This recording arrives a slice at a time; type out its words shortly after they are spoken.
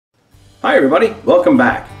Hi everybody, welcome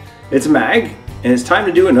back. It's Mag, and it's time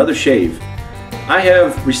to do another shave. I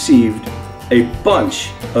have received a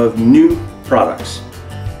bunch of new products.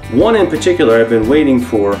 One in particular I've been waiting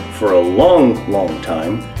for a long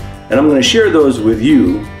time, and I'm going to share those with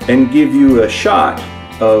you and give you a shot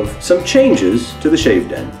of some changes to the shave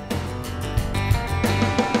den.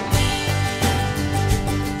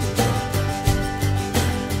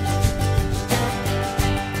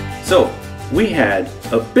 So, we had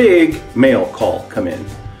a big mail call come in,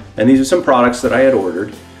 and these are some products that I had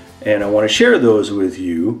ordered, and I want to share those with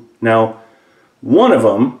you. Now, one of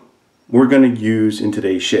them we're going to use in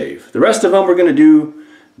today's shave. The rest of them we're going to do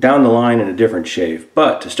down the line in a different shave.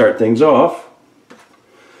 But to start things off,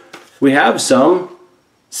 we have some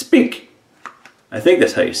Speak. I think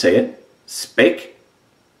that's how you say it. Speak.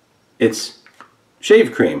 It's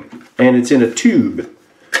shave cream, and it's in a tube.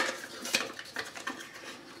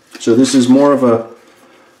 So this is more of a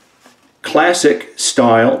classic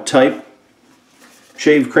style type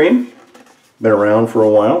shave cream. Been around for a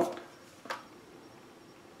while.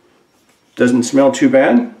 Doesn't smell too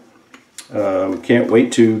bad. Can't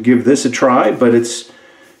wait to give this a try, but it's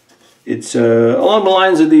along the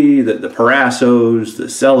lines of the Parassos, the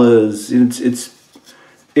Cellas.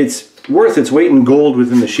 It's worth its weight in gold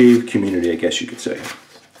within the shave community, I guess you could say.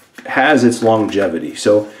 It has its longevity.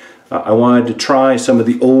 So I wanted to try some of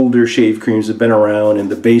the older shave creams that have been around and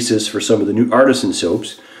the basis for some of the new artisan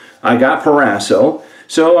soaps. I got Parasso,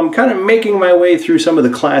 so I'm kind of making my way through some of the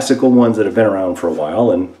classical ones that have been around for a while,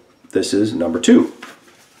 and this is number 2.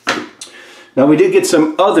 Now we did get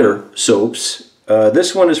some other soaps.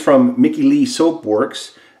 This one is from Mickey Lee Soap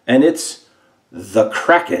Works, and it's the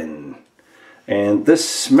Kraken. And this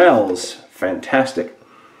smells fantastic.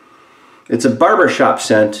 It's a barbershop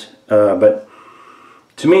scent, but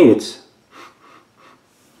to me, it's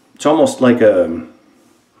almost like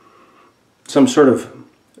some sort of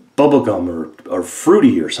bubblegum or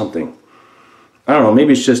fruity or something. I don't know,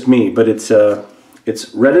 maybe it's just me, but it's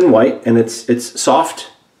red and white, and it's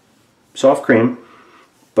soft cream,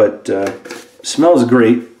 but smells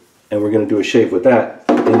great, and we're going to do a shave with that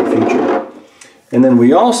in the future. And then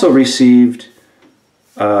we also received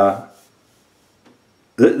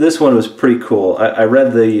this one was pretty cool. I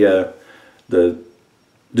read the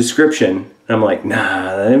description, and I'm like,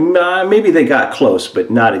 nah, maybe they got close, but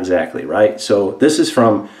not exactly, right? So this is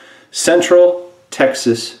from Central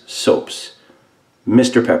Texas Soaps,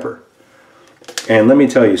 Mr. Pepper. And let me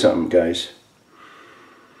tell you something, guys.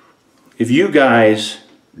 If you guys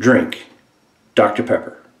drink Dr.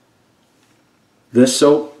 Pepper, this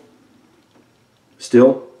soap,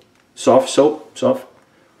 still soft soap,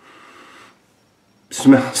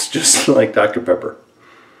 smells just like Dr. Pepper.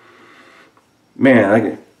 Man, I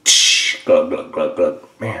can glug, glug, glug, glug.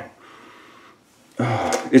 Man,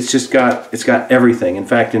 oh, it's got everything. In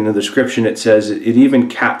fact, in the description it says it even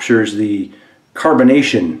captures the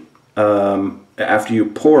carbonation after you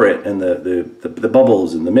pour it, and the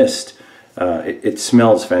bubbles and the mist. It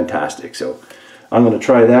smells fantastic. So I'm going to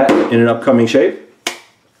try that in an upcoming shave.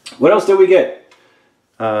 What else did we get?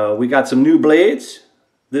 We got some new blades.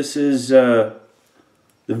 This is the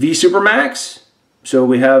V Supermax. So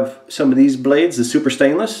we have some of these blades, the super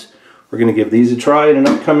stainless. We're going to give these a try in an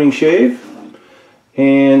upcoming shave.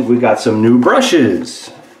 And we got some new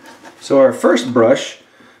brushes. So our first brush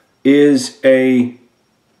is a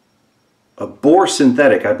boar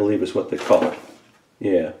synthetic, I believe is what they call it.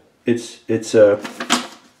 Yeah, it's a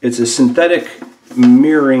synthetic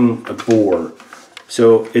mirroring boar.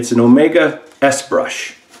 So it's an Omega S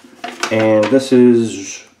brush, and this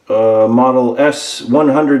is model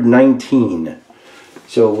S119.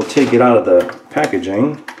 So we'll take it out of the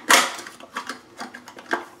packaging.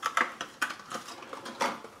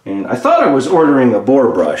 And I thought I was ordering a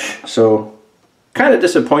boar brush, so kind of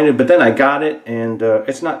disappointed, but then I got it, and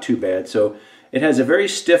it's not too bad. So it has a very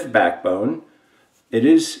stiff backbone. It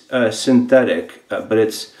is synthetic, but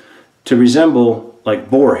it's to resemble like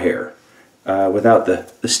boar hair without the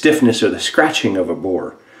stiffness or the scratching of a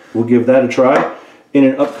boar. We'll give that a try in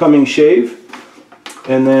an upcoming shave.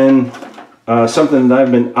 And then something that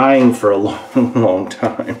I've been eyeing for a long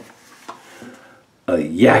time, a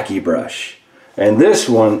Yaki brush. And this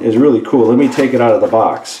one is really cool. Let me take it out of the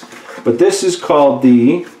box. But this is called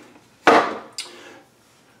the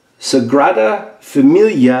Sagrada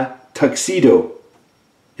Familia Tuxedo.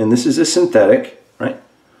 And this is a synthetic, right?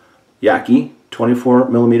 Yaki,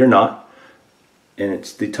 24mm knot. And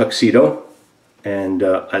it's the Tuxedo. And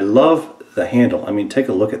I love the handle. I mean, take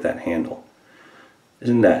a look at that handle.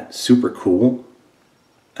 Isn't that super cool?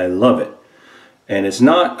 I love it. And it's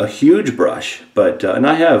not a huge brush, but and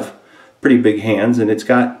I have pretty big hands, and it's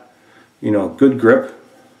got you know, good grip,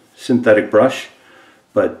 synthetic brush,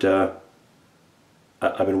 but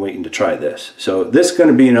I've been waiting to try this. So this is going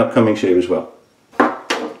to be an upcoming shave as well.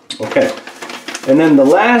 Okay, and then the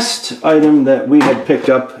last item that we had picked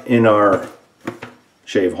up in our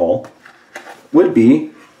shave haul would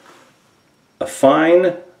be a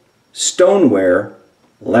fine Stoneware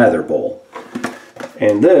lather bowl.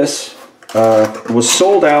 And this was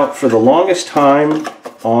sold out for the longest time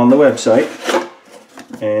on the website.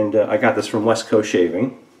 And I got this from West Coast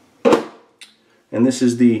Shaving. And this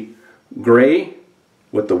is the gray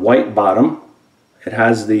with the white bottom. It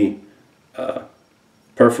has the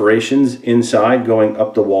perforations inside going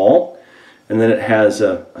up the wall. And then it has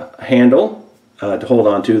a handle to hold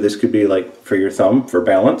on to. This could be like for your thumb for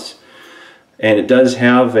balance. And it does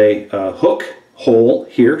have a hook hole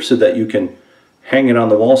here so that you can hang it on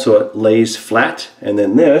the wall so it lays flat. And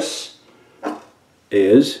then this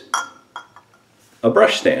is a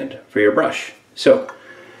brush stand for your brush. So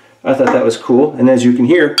I thought that was cool. And as you can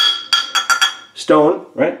hear, stone,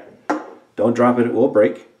 right? Don't drop it, it will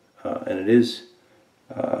break. And it is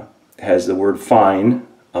has the word fine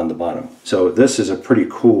on the bottom. So this is a pretty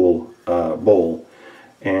cool bowl.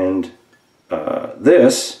 And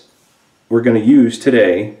this we're going to use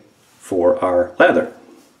today for our lather.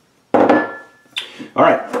 All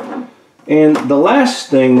right, and the last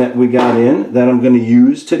thing that we got in that I'm going to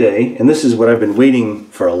use today, and this is what I've been waiting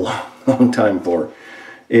for a long time for,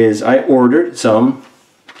 is I ordered some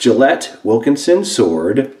Gillette Wilkinson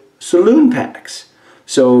Sword Saloon packs.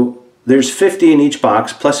 So there's 50 in each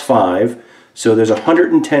box plus 5, so there's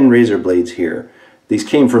 110 razor blades here. These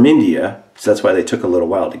came from India, so that's why they took a little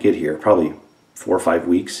while to get here, probably 4 or 5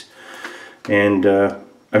 weeks. And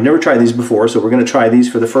I've never tried these before, so we're going to try these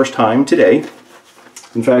for the first time today.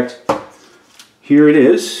 In fact, here it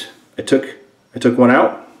is. I took one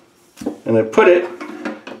out and I put it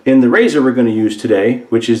in the razor we're going to use today,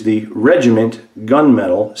 which is the Regiment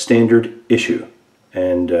gunmetal standard issue.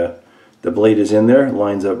 And the blade is in there,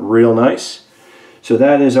 lines up real nice. So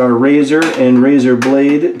that is our razor and razor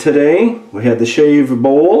blade today. We had the shave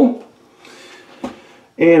bowl.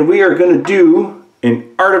 And we are going to do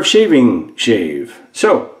an Art of Shaving shave.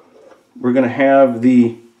 So we're going to have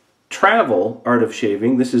the Travel Art of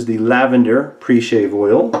Shaving. This is the lavender pre-shave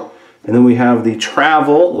oil. And then we have the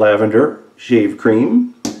Travel Lavender Shave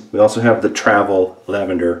Cream. We also have the Travel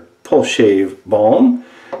Lavender Pulse Shave Balm.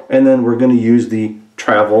 And then we're going to use the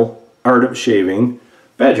Travel Art of Shaving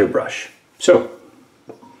Badger Brush. So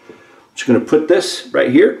I'm just going to put this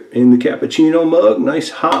right here in the cappuccino mug.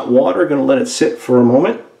 Nice hot water. Going to let it sit for a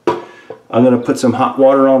moment. I'm going to put some hot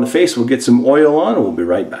water on the face. We'll get some oil on and we'll be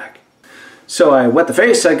right back. So I wet the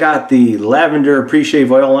face. I got the lavender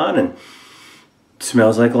pre-shave oil on and it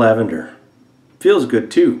smells like lavender. Feels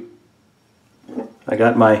good too. I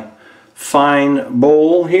got my fine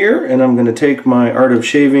bowl here and I'm going to take my Art of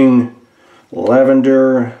Shaving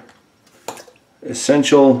Lavender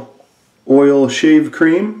Essential Oil Shave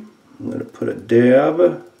Cream. I'm going to put a dab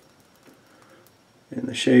in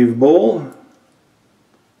the shave bowl.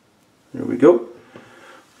 There we go.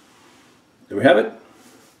 There we have it.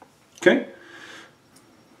 Okay.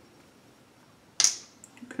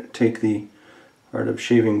 I'm going to take the Art of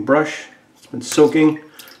Shaving brush. It's been soaking.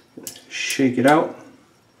 Shake it out.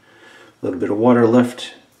 A little bit of water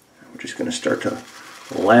left. We're just going to start to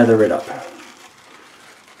lather it up.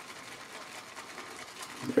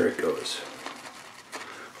 There it goes.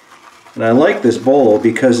 And I like this bowl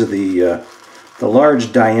because of the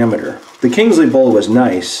large diameter. The Kingsley bowl was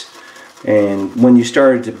nice, and when you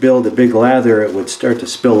started to build a big lather, it would start to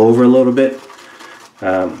spill over a little bit.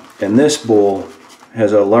 And this bowl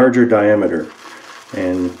has a larger diameter,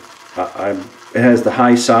 and it has the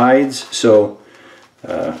high sides, so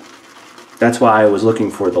that's why I was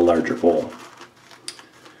looking for the larger bowl.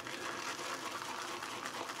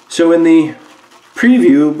 So in the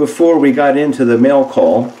preview before we got into the mail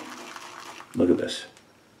call, look at this,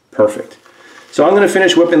 perfect. So I'm going to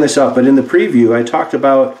finish whipping this up, but in the preview I talked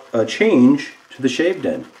about a change to the shave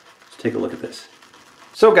den. Let's take a look at this.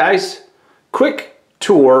 So guys, quick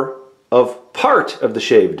tour of part of the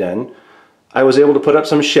shave den. I was able to put up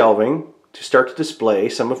some shelving to start to display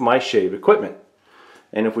some of my shave equipment.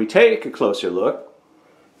 And if we take a closer look,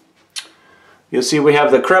 you'll see we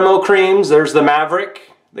have the Cremo creams. There's the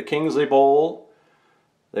Maverick, the Kingsley bowl.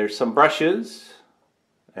 There's some brushes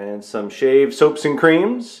and some shave soaps and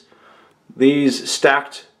creams. These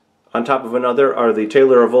stacked on top of another are the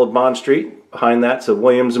Taylor of Old Bond Street. Behind that's a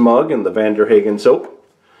Williams mug and the Van der Hagen soap.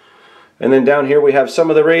 And then down here we have some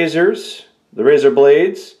of the razors, the razor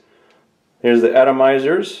blades. Here's the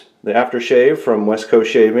atomizers, the aftershave from West Coast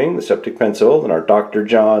Shaving, the septic pencil, and our Dr.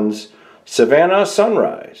 John's Savannah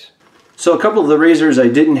Sunrise. So a couple of the razors I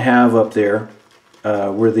didn't have up there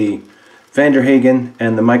were the Vanderhagen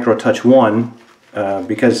and the Micro Touch 1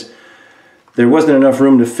 because there wasn't enough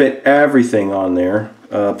room to fit everything on there.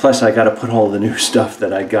 Plus I got to put all the new stuff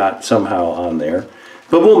that I got somehow on there.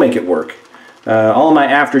 But we'll make it work. All my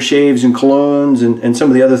aftershaves and colognes and some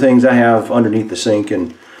of the other things I have underneath the sink,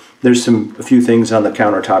 and there's a few things on the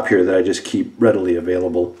countertop here that I just keep readily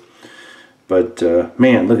available. But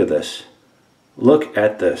man, look at this. Look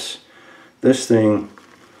at this. This thing,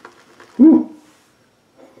 whoo,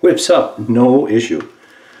 whips up, no issue.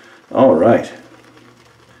 All right.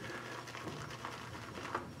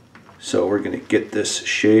 So we're going to get this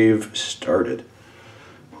shave started.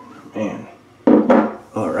 Man.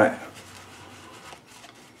 All right.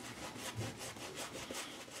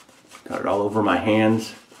 Got it all over my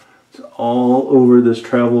hands. It's all over this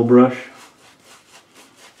travel brush.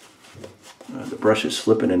 The brush is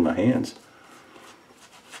slipping in my hands.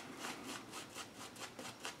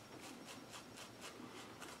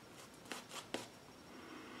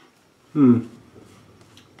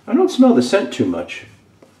 I don't smell the scent too much.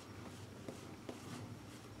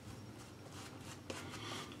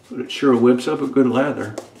 But it sure whips up a good lather.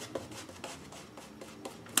 In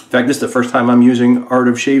fact, this is the first time I'm using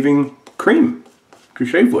Artofshaving cream to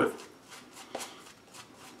shave with.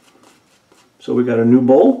 So we got a new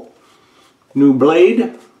bowl, new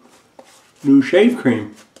blade, new shave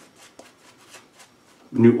cream,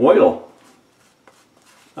 new oil.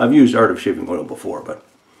 I've used Artofshaving oil before, but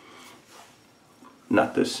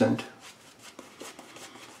not this scent.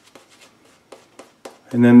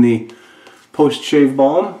 And then the post-shave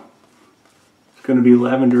balm. It's going to be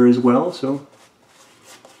lavender as well, so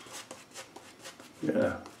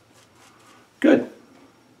yeah, good.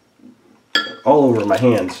 All over my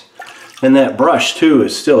hands. And that brush too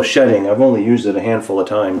is still shedding. I've only used it a handful of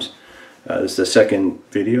times. This is the second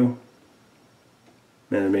video.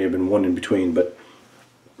 And there may have been one in between, but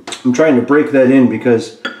I'm trying to break that in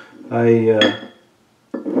because I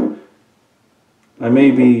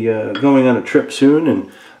may be going on a trip soon,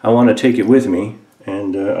 and I want to take it with me,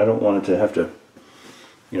 and I don't want it to have to,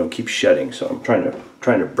 you know, keep shedding. So I'm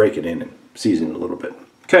trying to break it in and season it a little bit.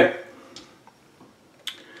 Okay.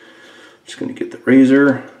 Just going to get the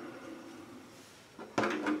razor.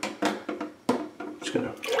 Just going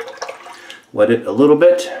to wet it a little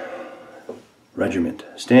bit. Regiment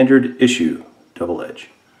standard issue double edge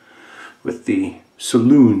with the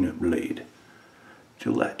Saloon blade,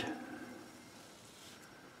 Gillette.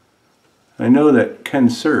 I know that Ken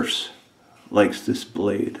Surfs likes this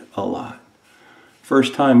blade a lot.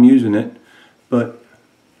 First time using it, but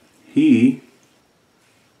he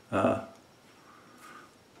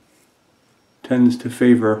tends to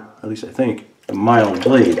favor, at least I think, the mild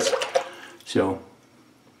blades. So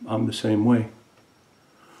I'm the same way.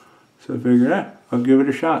 So I figured, I'll give it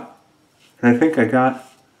a shot. And I think I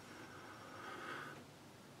got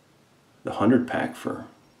the 100 pack for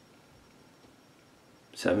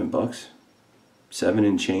 $7. 7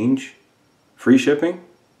 and change. Free shipping.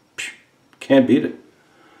 Psh, can't beat it.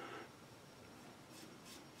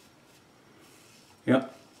 Yeah.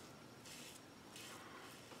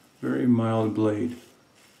 Very mild blade.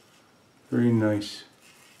 Very nice.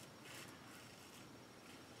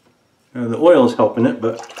 Now the oil is helping it,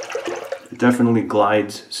 but it definitely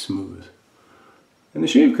glides smooth. And the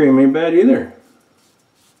shave cream ain't bad either.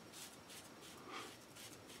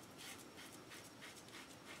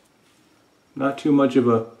 Not too much of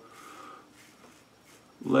a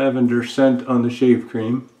lavender scent on the shave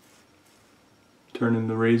cream. Turn in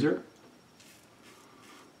the razor.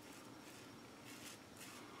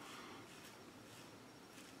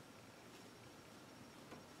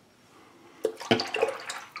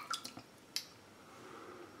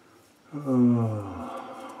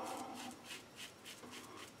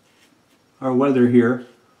 Our weather here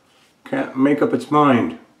can't make up its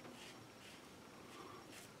mind.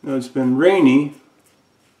 Now, it's been rainy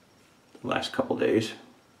the last couple days,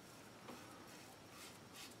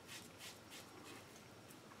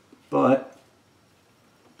 but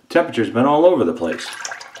the temperature's been all over the place.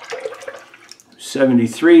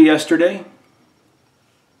 73 yesterday.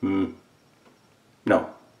 No.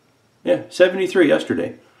 Yeah, 73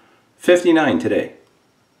 yesterday. 59 today.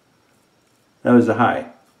 That was the high.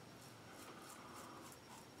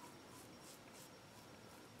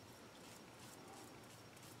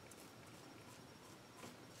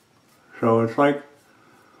 So it's like,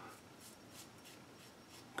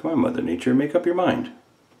 come on, Mother Nature, make up your mind.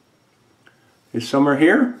 Is summer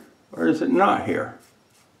here or is it not here?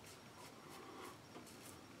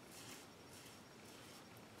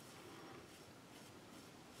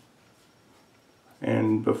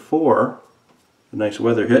 And before the nice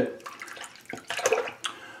weather hit,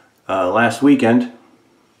 last weekend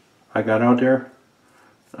I got out there.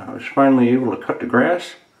 I was finally able to cut the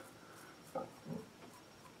grass.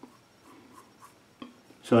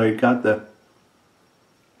 So I got the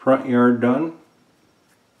front yard done.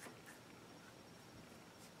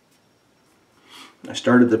 I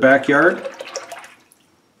started the backyard.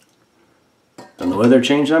 And the weather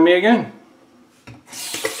changed on me again.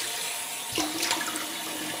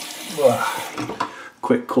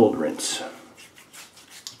 Quick cold rinse.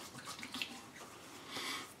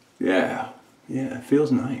 Yeah, it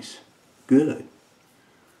feels nice. Good.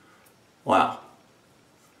 Wow.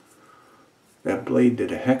 That blade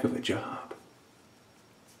did a heck of a job.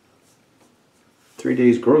 3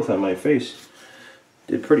 days growth on my face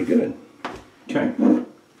did pretty good. Okay.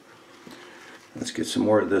 Let's get some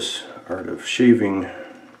more of this Art of Shaving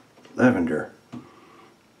Lavender.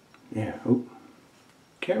 Yeah, oh,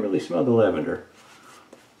 can't really smell the lavender.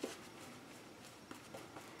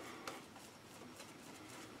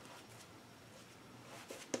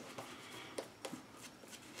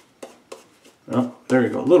 Oh, there you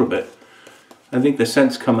go, a little bit. I think the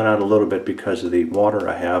scent's coming out a little bit because of the water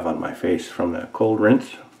I have on my face from the cold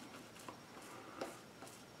rinse.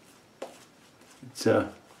 It's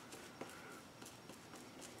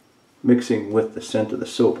mixing with the scent of the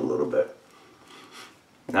soap a little bit.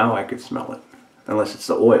 Now I could smell it, unless it's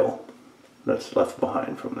the oil that's left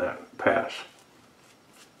behind from that pass.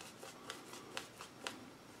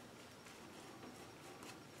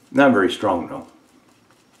 Not very strong though.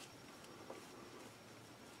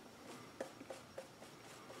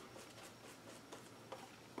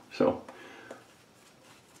 So,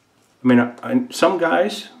 I mean, some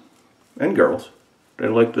guys and girls, they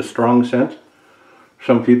like the strong scent.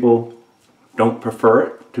 Some people don't prefer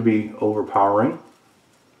it to be overpowering.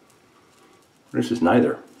 This is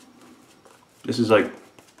neither. This is like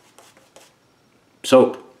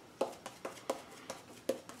soap.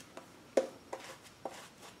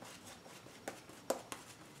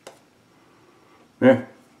 Yeah.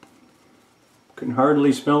 Can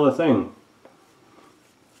hardly smell a thing.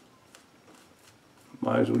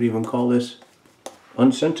 Might as well even call this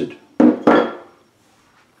unscented.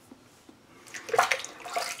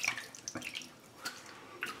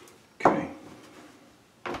 Okay.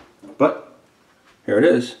 But here it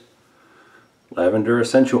is. Lavender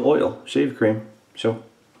essential oil shave cream. So,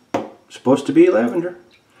 supposed to be lavender.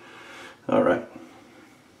 Alright.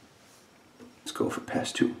 Let's go for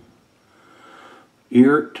pass 2.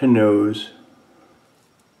 Ear to nose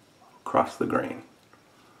across the grain.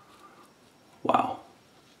 Wow.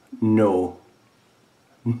 No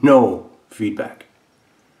feedback.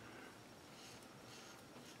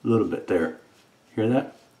 A little bit there. Hear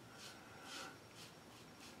that?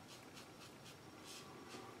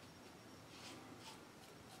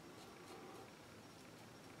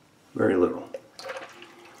 Very little.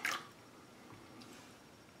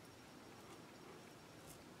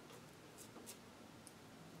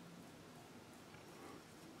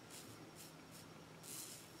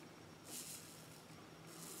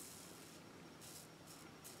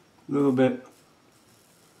 A little bit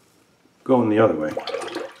going the other way.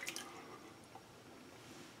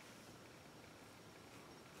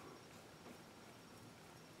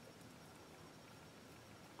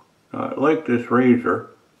 I like this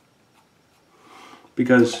razor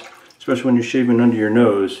because, especially when you're shaving under your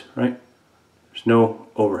nose, right? There's no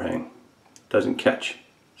overhang. It doesn't catch.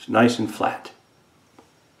 It's nice and flat.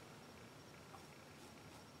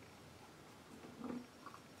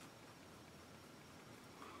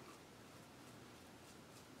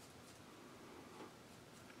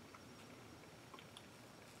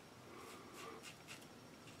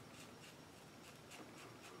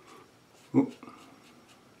 Oop.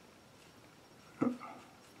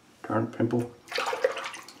 Darn pimple.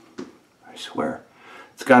 I swear.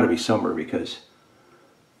 It's got to be summer because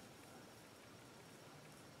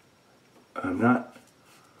I'm not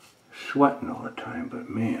sweating all the time, but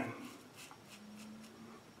man,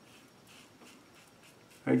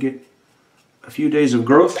 I get a few days of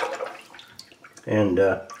growth and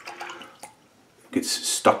gets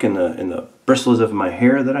stuck in the bristles of my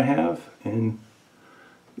hair that I have, and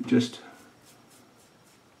it just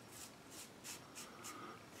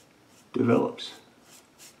develops.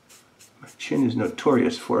 My chin is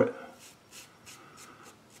notorious for it.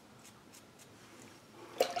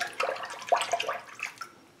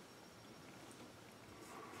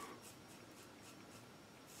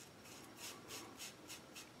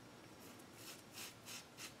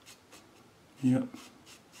 Yep.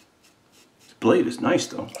 This blade is nice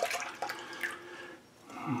though.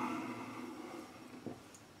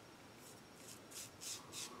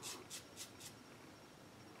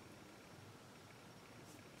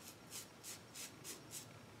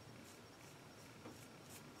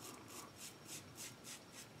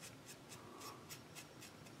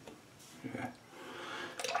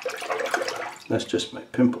 That's just my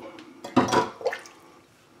pimple.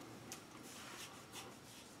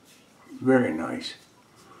 Very nice.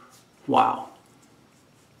 Wow.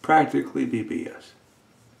 Practically BBS.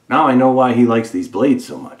 Now I know why he likes these blades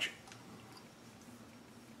so much.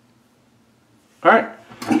 Alright.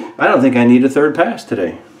 I don't think I need a third pass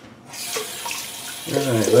today.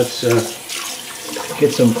 Alright, let's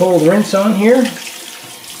get some cold rinse on here.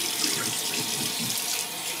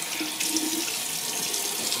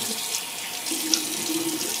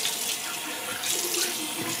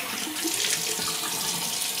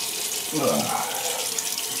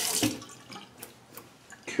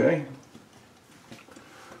 Okay.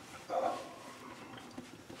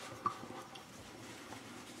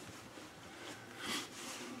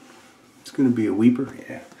 It's going to be a weeper.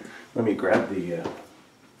 Yeah. Let me grab the I'm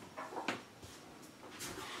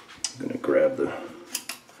going to grab the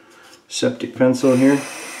septic pencil here.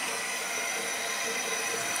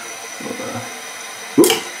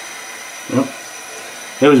 Whoop. Yep.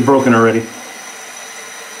 It was broken already.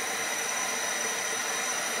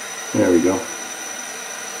 There we go.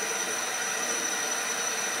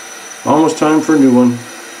 Almost time for a new one.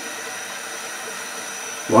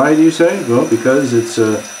 Why do you say? Well, because it's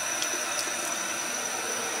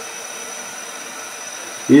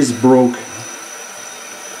is broke.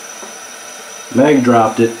 Meg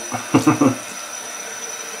dropped it.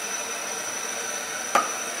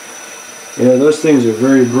 Yeah, those things are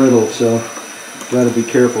very brittle, so got to be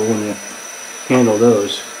careful when you handle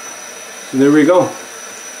those. So there we go.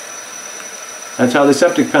 That's how the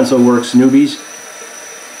septic pencil works, newbies.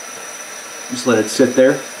 Just let it sit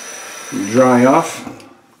there and dry off.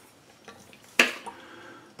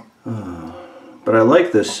 But I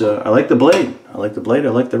like this. I like the blade. I like the blade. I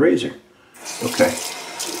like the razor. Okay.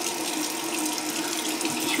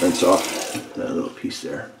 Just rinse off that little piece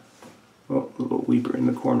there. Oh, a little weeper in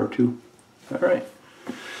the corner too. All right.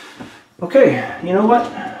 Okay. You know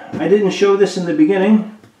what? I didn't show this in the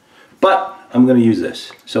beginning, but I'm going to use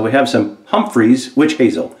this. So we have some Humphreys Witch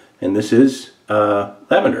Hazel, and this is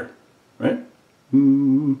lavender, right?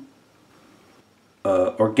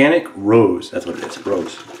 Organic rose. That's what it is.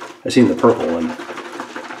 Rose. I seen the purple and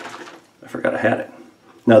I forgot I had it.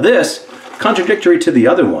 Now this, contradictory to the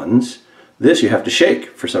other ones, this you have to shake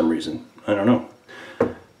for some reason. I don't know.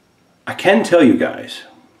 I can tell you guys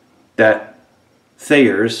that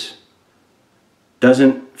Thayer's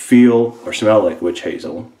doesn't feel or smell like witch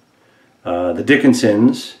hazel. The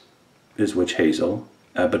Dickinson's is witch hazel,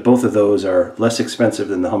 but both of those are less expensive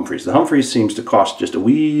than the Humphreys. The Humphreys seems to cost just a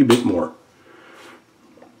wee bit more.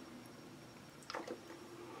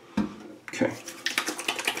 Okay.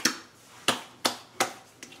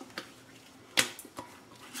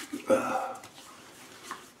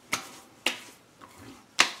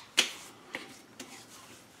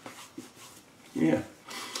 Yeah,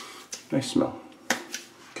 nice smell.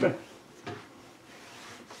 Okay.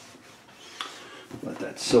 Let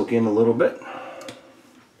that soak in a little bit.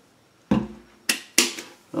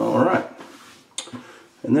 All right.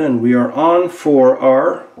 And then we are on for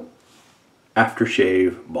our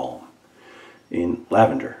aftershave balm in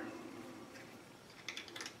lavender.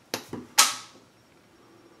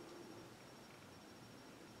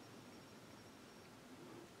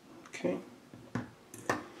 Okay.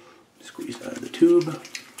 Squeeze out of the tube.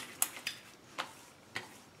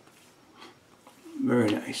 Very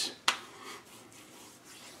nice.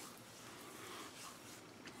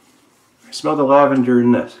 I smell the lavender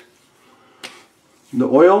in this. The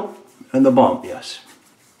oil and the balm, yes.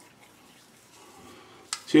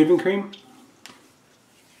 Shaving cream?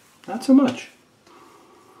 Not so much.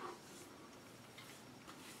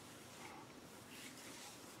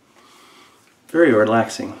 Very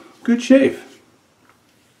relaxing. Good shave.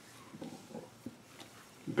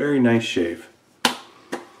 Very nice shave.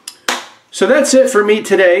 So that's it for me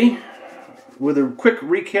today. With a quick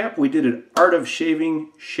recap, we did an Art of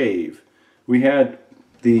Shaving shave. We had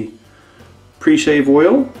the pre-shave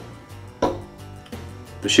oil,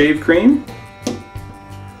 the shave cream,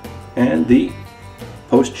 and the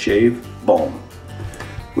post-shave balm.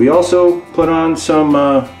 We also put on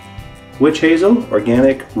some witch hazel,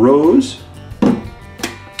 organic rose.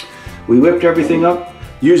 We whipped everything up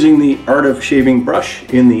using the Art of Shaving brush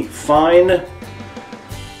in the fine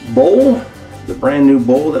bowl, the brand new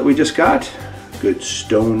bowl that we just got. Good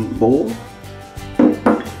stone bowl.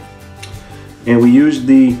 And we used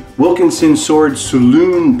the Wilkinson Sword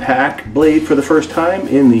Saloon pack blade for the first time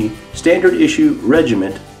in the standard issue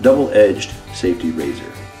Regiment double-edged safety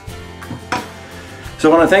razor.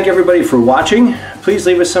 So I want to thank everybody for watching. Please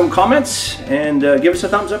leave us some comments and give us a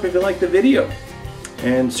thumbs up if you like the video.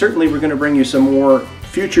 And certainly we're going to bring you some more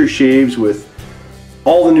future shaves with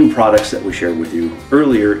all the new products that we shared with you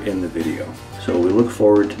earlier in the video. So we look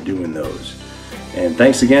forward to doing those. And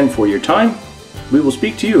thanks again for your time. We will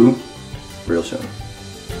speak to you real soon.